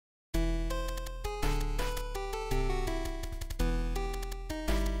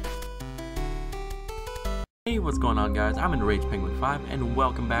Hey, what's going on, guys? I'm Enraged Penguin 5, and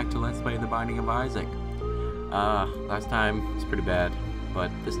welcome back to Let's Play The Binding of Isaac. Last time was pretty bad, but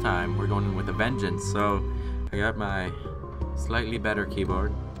this time we're going in with a vengeance. So I got my slightly better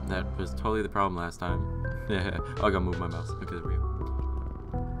keyboard. That was totally the problem last time. Oh, I gotta move my mouse. Okay, there we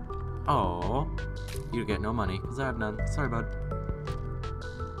go. Oh, you get no money because I have none. Sorry, bud.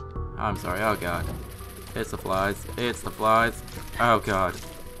 I'm sorry. Oh god, it's the flies. It's the flies. Oh god.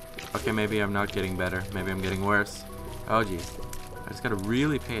 Okay, maybe I'm not getting better. Maybe I'm getting worse. Oh, jeez. I just gotta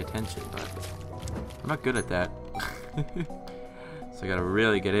really pay attention, but I'm not good at that. So I gotta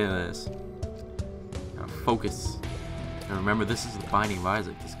really get into this. Gotta focus. And remember, this is the Binding of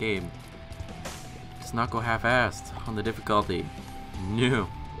Isaac. This game does not go half-assed on the difficulty. No.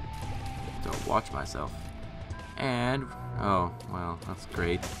 Don't watch myself. And, oh, well, that's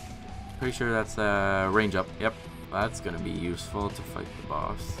great. Pretty sure that's range up. Yep. That's gonna be useful to fight the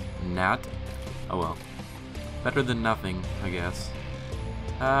boss. Not. Oh well. Better than nothing, I guess.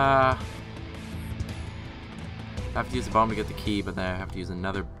 I have to use a bomb to get the key, but then I have to use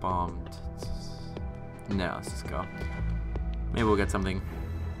another bomb. No, let's just go. Maybe we'll get something.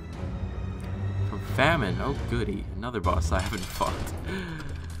 From Famine. Oh goody. Another boss I haven't fought.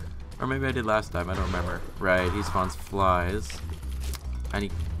 Or maybe I did last time, I don't remember. Right, he spawns flies. And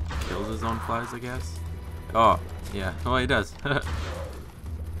he kills his own flies, I guess. Oh, yeah. Oh, he does.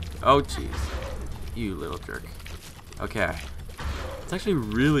 Oh, jeez. You little jerk. Okay. It's actually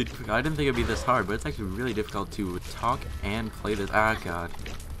really difficult. I didn't think it'd be this hard, but it's actually really difficult to talk and play this. Ah, god.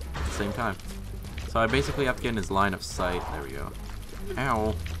 At the same time. So I basically have to get in his line of sight. There we go.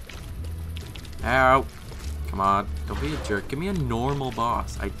 Ow. Ow. Come on. Don't be a jerk. Give me a normal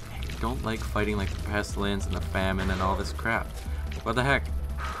boss. I don't like fighting like the pestilence and the famine and all this crap. What the heck?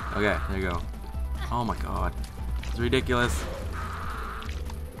 Okay, there you go. Oh my god. It's ridiculous.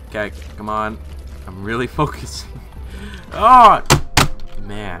 Okay, come on. I'm really focusing. Oh!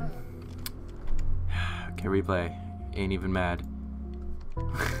 Man. Okay, replay. Ain't even mad.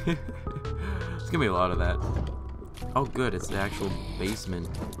 There's gonna be a lot of that. Oh good, it's the actual basement.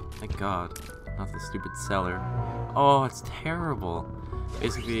 Thank god. Not the stupid cellar. Oh, it's terrible.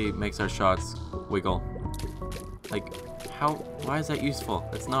 Basically makes our shots wiggle. Like, how? Why is that useful?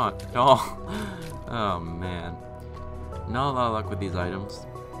 It's not at all. Oh man. Not a lot of luck with these items.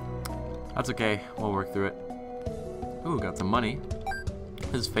 That's okay. We'll work through it. Ooh, got some money.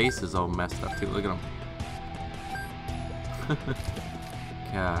 His face is all messed up too. Look at him.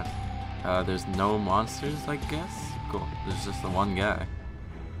 God. There's no monsters, I guess? Cool. There's just the one guy.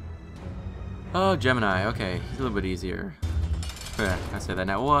 Oh, Gemini. Okay. He's a little bit easier. I say that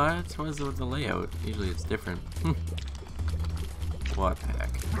now. What? What is it with the layout? Usually it's different. What the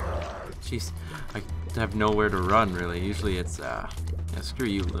heck? Jeez. I have nowhere to run, really. Usually it's, yeah, screw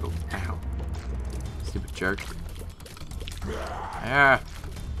you, little... Ow. Stupid jerk. Ah!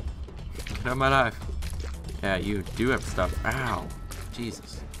 Get out of my life. Yeah, you do have stuff. Ow.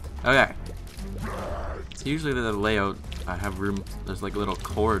 Jesus. Okay. So usually the layout, I have room, there's like little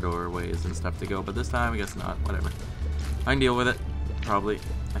corridor ways and stuff to go, but this time I guess not. Whatever. I can deal with it. Probably.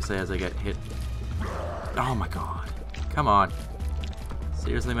 I say as I get hit. Oh my god. Come on.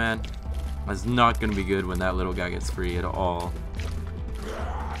 Seriously, man? That's not gonna be good when that little guy gets free at all.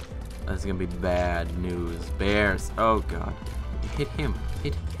 That's gonna be bad news. Bears. Oh god. Hit him.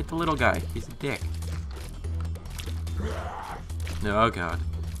 Hit the little guy. He's a dick. No, oh god.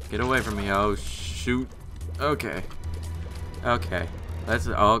 Get away from me. Oh shoot. Okay. Okay. Let's.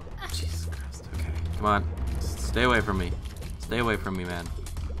 Oh Jesus Christ. Okay. Come on. Stay away from me. Stay away from me, man.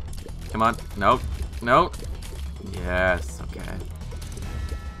 Come on. Nope. Nope. Yes. Okay.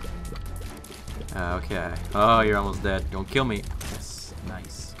 Okay. Oh, you're almost dead. Don't kill me. Yes.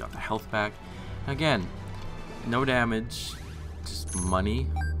 Nice. Got the health back. Again, no damage. Just money.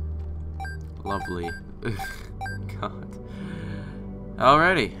 Lovely. God.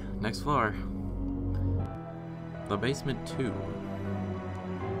 Alrighty. Next floor. The basement 2.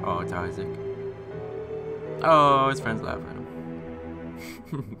 Oh, it's Isaac. Oh, his friends laugh at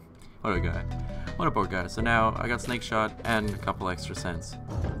him. What a guy. What a poor guy. So now I got snake shot and a couple extra cents.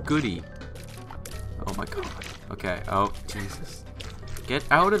 Goody. Oh my god. Okay. Oh, Jesus. Get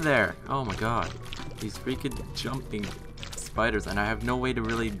out of there. Oh my god. These freaking jumping spiders. And I have no way to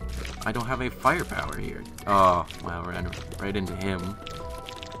really... I don't have a firepower here. Oh, wow. Ran right into him.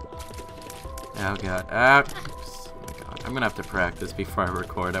 Oh god. Ah. Oh my god. I'm gonna have to practice before I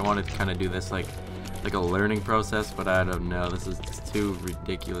record. I wanted to kind of do this like a learning process, but I don't know. This is just too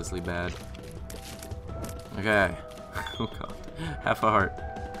ridiculously bad. Okay. Oh god. Half a heart.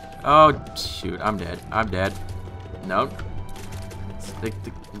 Oh shoot, I'm dead. I'm dead. Nope. Stick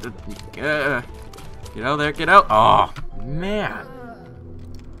to Get out there, get out! Oh, man!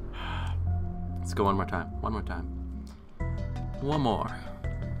 Let's go one more time. One more time. One more.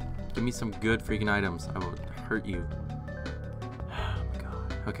 Give me some good freaking items. I will hurt you. Oh my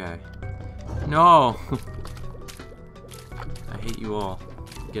god. Okay. No! I hate you all.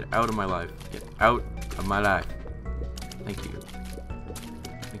 Get out of my life. Get out of my life. Thank you.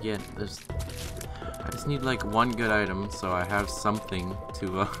 Again, I just need like one good item so I have something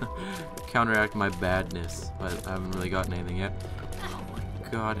to counteract my badness. But I haven't really gotten anything yet. Oh my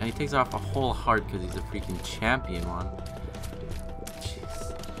god. And he takes off a whole heart because he's a freaking champion one.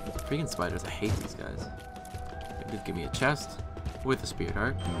 Jeez. Freaking spiders. I hate these guys. They did give me a chest with a spirit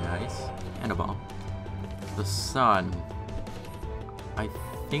heart. Nice. And a bomb. The sun. I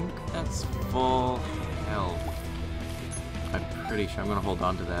think that's full health. I'm pretty sure. I'm going to hold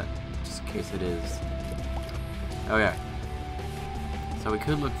on to that just in case it is. Oh yeah. So we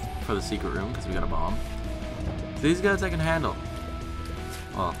could look for the secret room because we got a bomb. So these guys I can handle.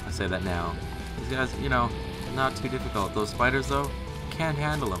 Well, I say that now. These guys, you know, not too difficult. Those spiders though, can't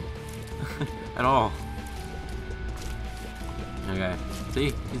handle them. At all. Okay.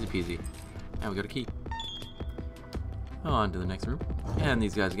 See? Easy peasy. And we got a key. On to the next room. And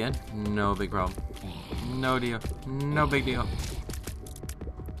these guys again. No big problem. No deal. No big deal.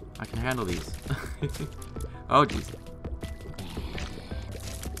 I can handle these. Oh, jeez.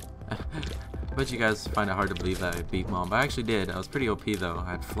 I bet you guys find it hard to believe that I beat Mom, but I actually did. I was pretty OP though.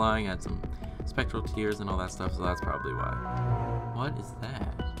 I had flying, I had some spectral tears and all that stuff, so that's probably why. What is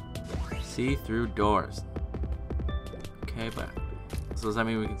that? See-through doors. Okay, but... So does that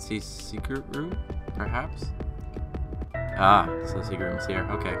mean we can see secret room? Perhaps? Ah, so the secret room's here.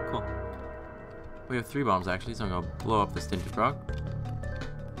 Okay, cool. We have 3 bombs actually, so I'm gonna blow up this tinted rock.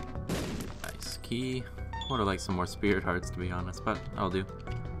 Nice key. Would have liked some more spirit hearts to be honest, but I'll do.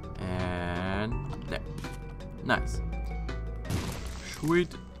 And there. Nice.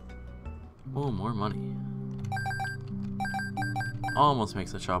 Sweet. Oh, more money. Almost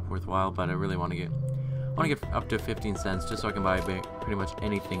makes the shop worthwhile, but I really want to get up to 15 cents just so I can buy pretty much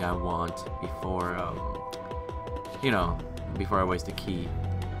anything I want before you know, before I waste a key.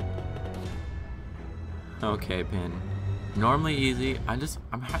 Okay, pin. Normally easy. I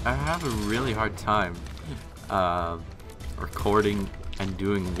have a really hard time recording and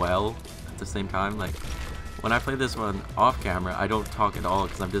doing well at the same time. Like when I play this one off camera, I don't talk at all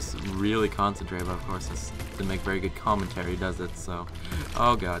because I'm just really concentrated. But of course, this didn't make very good commentary, does it? So,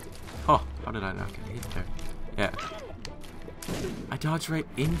 oh god. Oh, how did I not get hit there? Yeah. I dodged right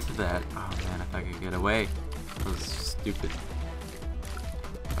into that. Oh man, if I could get away. That was stupid.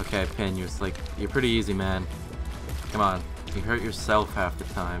 Okay, Pin, you're pretty easy, man. Come on. You hurt yourself half the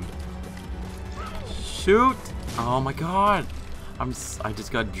time. Shoot! Oh my god! I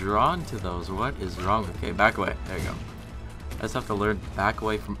just got drawn to those. What is wrong? Okay, back away. There you go. I just have to learn back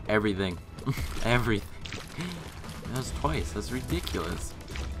away from everything. Everything. That's twice. That's ridiculous.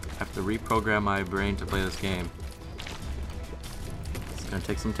 I have to reprogram my brain to play this game. It's gonna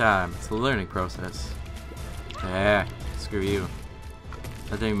take some time. It's a learning process. Yeah, screw you.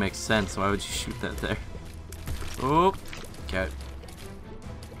 That didn't even make sense. Why would you shoot that there? Oh, okay.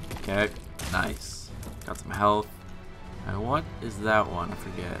 Okay, nice. Got some health. And what is that one? I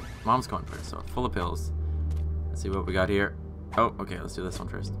forget. Mom's going first, so full of pills. Let's see what we got here. Oh, okay, let's do this one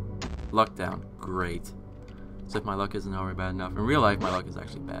first. Luck down. Great. As if my luck isn't already bad enough. In real life, my luck is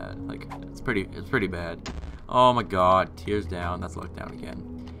actually bad. Like, it's pretty bad. Oh my god, tears down. That's luck down again.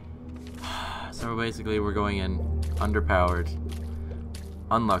 So basically, we're going in underpowered,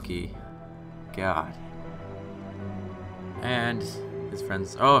 unlucky. God. And his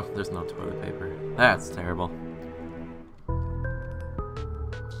friends. Oh, there's no toilet paper. That's terrible.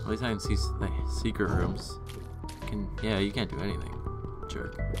 At least I can see secret rooms. Yeah, you can't do anything.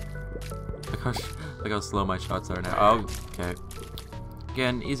 Jerk. Look how slow my shots are now. Oh, okay.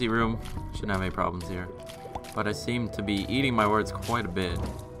 Again, easy room. Shouldn't have any problems here. But I seem to be eating my words quite a bit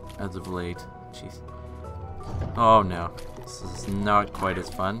as of late. Jeez. Oh no. This is not quite as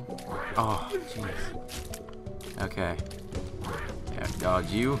fun. Oh, jeez. Okay. Yeah,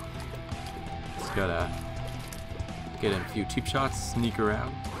 dodge you. Just gotta get in a few cheap shots, sneak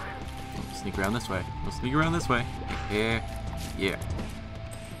around. Sneak around this way. We'll sneak around this way. Yeah. Yeah.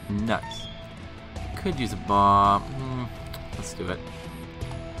 Nice. Could use a bomb. Let's do it.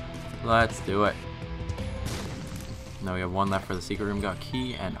 Let's do it. Now we have one left for the secret room. Got a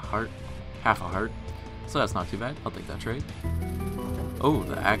key and a heart. Half a heart. So that's not too bad. I'll take that trade. Oh,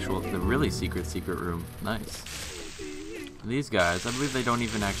 the really secret room. Nice. These guys, I believe they don't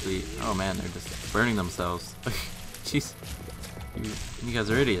even actually... Oh man, they're just burning themselves. Jeez. You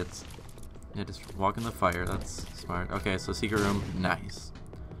guys are idiots. Yeah, just walk in the fire. That's smart. Okay, so secret room. Nice.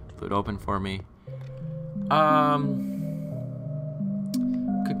 Food open for me.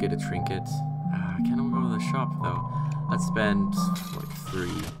 Could get a trinket. I can't even go to the shop though. Let's spend like 3.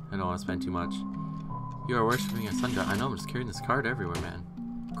 I don't want to spend too much. You are worshipping a sun god. I know, I'm just carrying this card everywhere, man.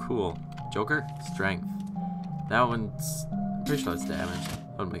 Cool. Joker? Strength. That one's... I'm pretty sure that's damage.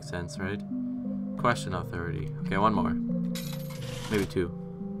 That would make sense, right? Question authority. Okay, one more. Maybe 2.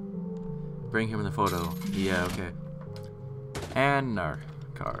 Bring him in the photo. Yeah, okay. And our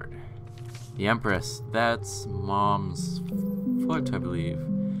card. The Empress. That's Mom's foot, I believe.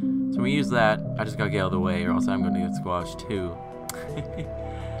 So when we use that, I just gotta get out of the way or else I'm gonna get squashed too.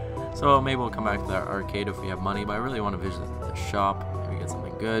 So maybe we'll come back to the arcade if we have money, but I really want to visit the shop. Maybe get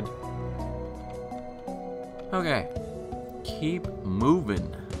something good. Okay. Keep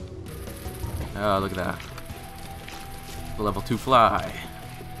moving. Oh, look at that. Level 2 fly.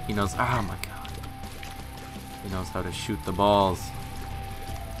 He knows, oh my god. He knows how to shoot the balls.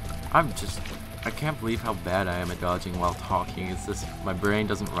 I can't believe how bad I am at dodging while talking. It's just, my brain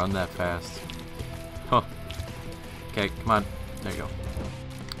doesn't run that fast. Huh. Okay, come on. There you go.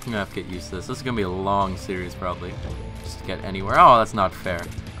 I'm gonna have to get used to this. This is gonna be a long series probably. Just to get anywhere. Oh, that's not fair.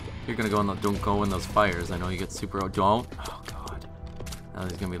 You're gonna go in the, don't go in those fires. I know you get super, don't. Oh god. Now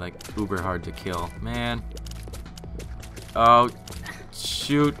he's gonna be like uber hard to kill. Man. Oh,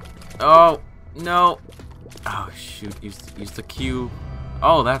 shoot. Oh, no. Oh, shoot. Use the Q.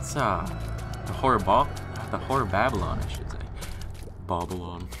 Oh, that's, the horror Babylon, I should say.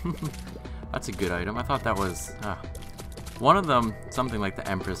 Babylon. That's a good item. I thought that was, one of them, something like the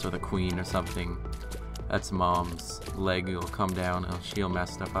Empress or the Queen or something. That's Mom's leg will come down and she'll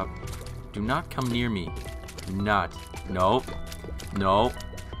mess stuff up. Do not come near me. Do not. Nope. Nope.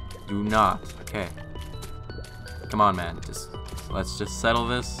 Do not. Okay. Come on, man. Let's just settle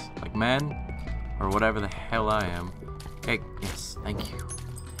this like men, or whatever the hell I am. Okay. Yes. Thank you.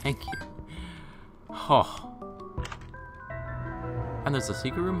 Thank you. Oh. And there's a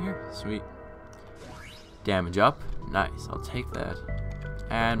secret room here. Sweet. Damage up. Nice. I'll take that.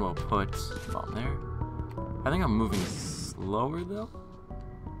 And we'll put bomb there. I think I'm moving slower though.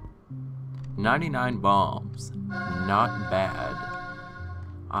 99 bombs. Not bad.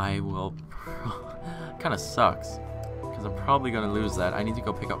 I will... kind of sucks. Because I'm probably going to lose that. I need to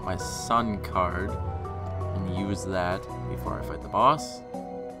go pick up my sun card and use that before I fight the boss.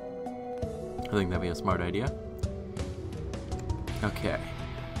 I think that'd be a smart idea. Okay.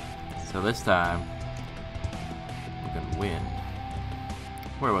 So this time, we're going to win.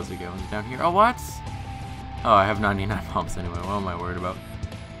 Where was it going? Down here? Oh, what? Oh, I have 99 bombs anyway. What am I worried about?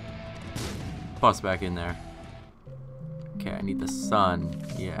 Boss back in there. Okay, I need the sun.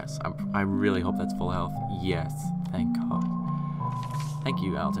 Yes, I really hope that's full health. Yes, thank God. Thank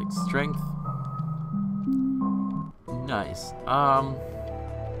you, I'll take strength. Nice.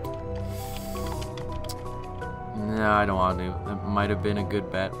 No, I don't want to. That might have been a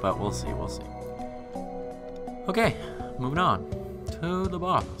good bet, but we'll see, we'll see. Okay, moving on to the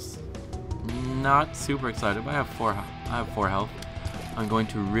boss. Not super excited, but I have 4 health. I'm going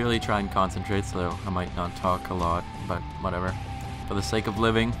to really try and concentrate, so I might not talk a lot, but whatever. For the sake of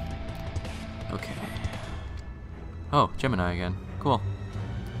living. Okay. Oh, Gemini again. Cool.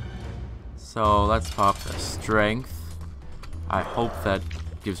 So let's pop the strength. I hope that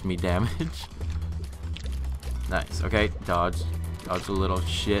gives me damage. Nice. Okay, dodge. Dodge a little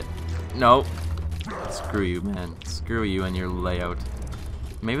shit. No. Screw you, man. Screw you and your layout.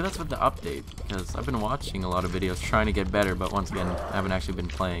 Maybe that's with the update, because I've been watching a lot of videos trying to get better, but once again, I haven't actually been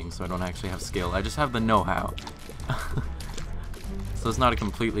playing, so I don't actually have skill. I just have the know-how. So it's not a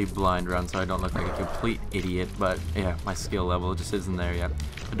completely blind run, so I don't look like a complete idiot, but yeah, my skill level just isn't there yet.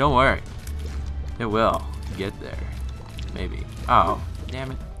 But don't worry. It will get there. Maybe. Oh,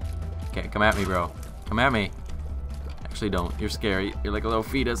 damn it. Okay, come at me, bro. Come at me. Actually, don't. You're scary. You're like a little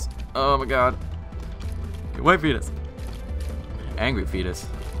fetus. Oh my god. White fetus. Angry fetus.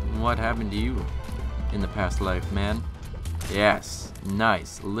 What happened to you in the past life, man? Yes.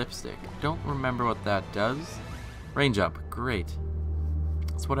 Nice. Lipstick. Don't remember what that does. Range up. Great.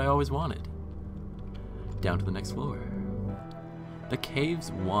 That's what I always wanted. Down to the next floor. The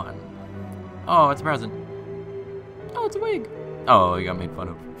Caves 1. Oh, it's a present. Oh, it's a wig. Oh, he got made fun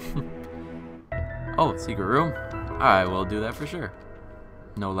of. Oh, secret room. I will do that for sure.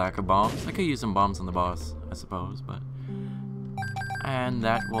 No lack of bombs. I could use some bombs on the boss, I suppose, but... And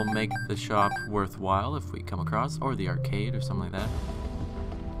that will make the shop worthwhile if we come across, or the arcade or something like that.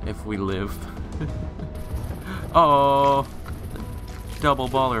 If we live. Oh, double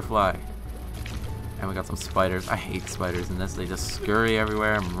baller fly. And we got some spiders. I hate spiders in this. They just scurry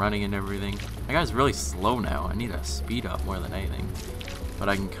everywhere. I'm running into everything. My guy's really slow now. I need to speed up more than anything. But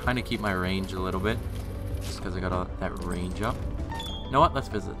I can kind of keep my range a little bit. Just because I got that range up. You know what? Let's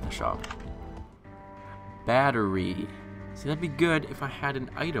visit the shop. Battery. See, that'd be good if I had an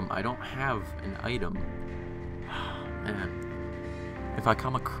item. I don't have an item. Man. If I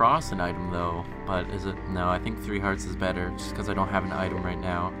come across an item, though. But is it? No, I think 3 hearts is better. Just because I don't have an item right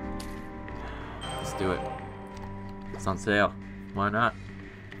now. Let's do it. It's on sale. Why not?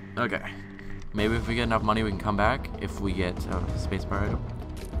 Okay. Maybe if we get enough money, we can come back. If we get a spacebar item.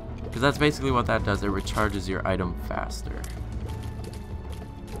 Because that's basically what that does. It recharges your item faster.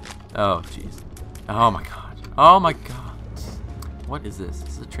 Oh, jeez. Oh, my God. Oh, my God. What is this?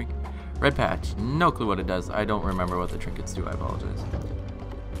 This is a trinket. Red patch. No clue what it does. I don't remember what the trinkets do. I apologize.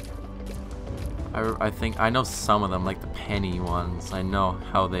 I think I know some of them, like the penny ones. I know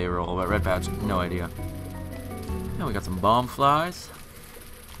how they roll, but red patch, no idea. Now we got some bomb flies.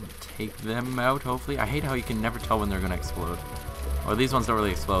 Take them out, hopefully. I hate how you can never tell when they're gonna explode. Or these ones don't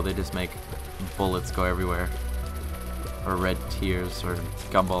really explode. They just make bullets go everywhere. Or red tears, or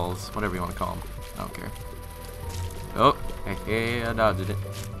gumballs, whatever you want to call them. I don't care. Oh, hey, I dodged it.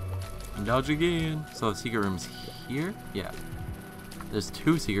 Dodge again. So the secret room's here? Yeah. There's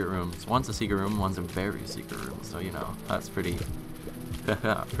 2 secret rooms. One's a secret room, one's a very secret room. So, you know, that's pretty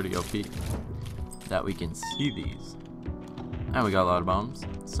pretty OP. That we can see these. And we got a lot of bombs.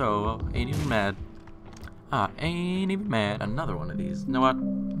 So, ain't even mad. Ain't even mad. Another one of these. You know what?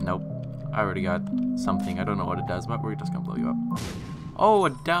 Nope. I already got something. I don't know what it does, but we're just gonna blow you up. Oh, a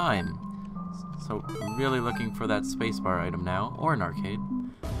dime. So, really looking for that spacebar item now. Or an arcade.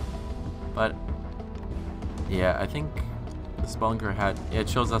 But, yeah, I think the Spelunker had, it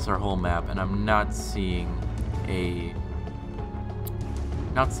shows us our whole map, and I'm not seeing it.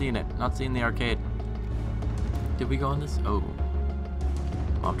 Not seeing the arcade. Did we go in this? Oh.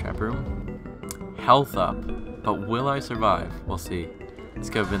 Mob trap room. Health up. But will I survive? We'll see. This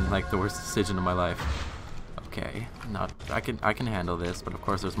could have been like the worst decision of my life. Okay. I can handle this, but of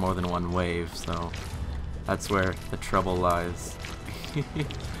course there's more than one wave, so that's where the trouble lies.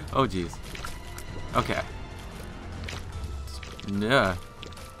 Oh jeez. Okay. Yeah.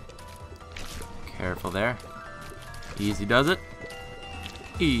 Careful there. Easy does it.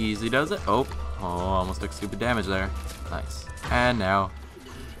 Easy does it. Oh, almost took stupid damage there. Nice. And now.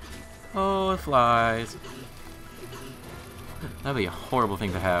 Oh, it flies. That'd be a horrible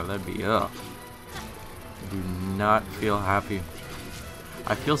thing to have. That'd be, ugh. I do not feel happy.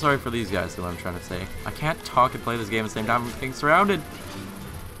 I feel sorry for these guys, is what I'm trying to say. I can't talk and play this game at the same time. I'm being surrounded.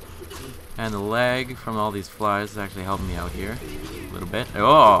 And the lag from all these flies is actually helping me out here. A little bit.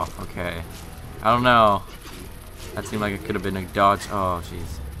 Oh, okay. I don't know. That seemed like it could have been a dodge. Oh,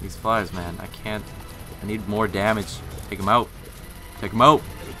 jeez. These flies, man. I can't. I need more damage. Take them out. Take them out.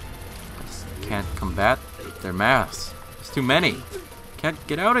 I just can't combat their mass. There's too many. Can't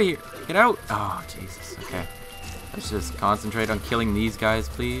get out of here. Get out. Oh, Jesus. Okay. Let's just concentrate on killing these guys,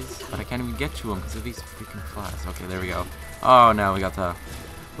 please. But I can't even get to them because of these freaking flies. Okay, there we go. Oh, now we got the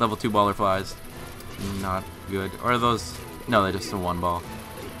level 2 baller flies. Not good. Or are those? No, they're just a 1 ball.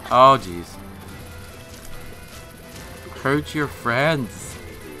 Oh, jeez. Hurt your friends.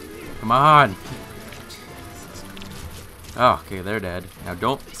 Come on. Oh, okay, they're dead. Now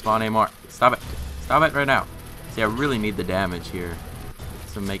don't spawn anymore. Stop it. Stop it right now. See, I really need the damage here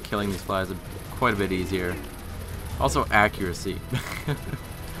to make killing these flies quite a bit easier. Also, accuracy.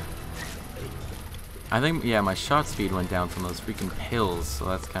 I think, yeah, my shot speed went down from those freaking pills, so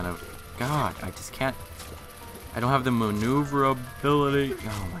that's kind of... God, I just can't... I don't have the maneuverability.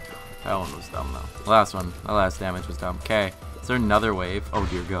 Oh my god, that one was dumb though. The last damage was dumb. Okay, is there another wave? Oh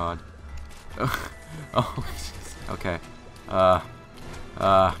dear god. Oh, jeez. Okay.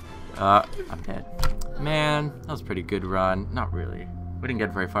 I'm dead. Man, that was a pretty good run. Not really. We didn't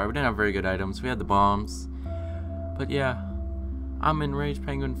get very far. We didn't have very good items. We had the bombs. But yeah, I'm Enraged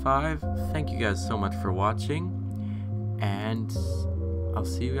Penguin 5. Thank you guys so much for watching. And I'll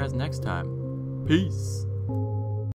see you guys next time. Peace.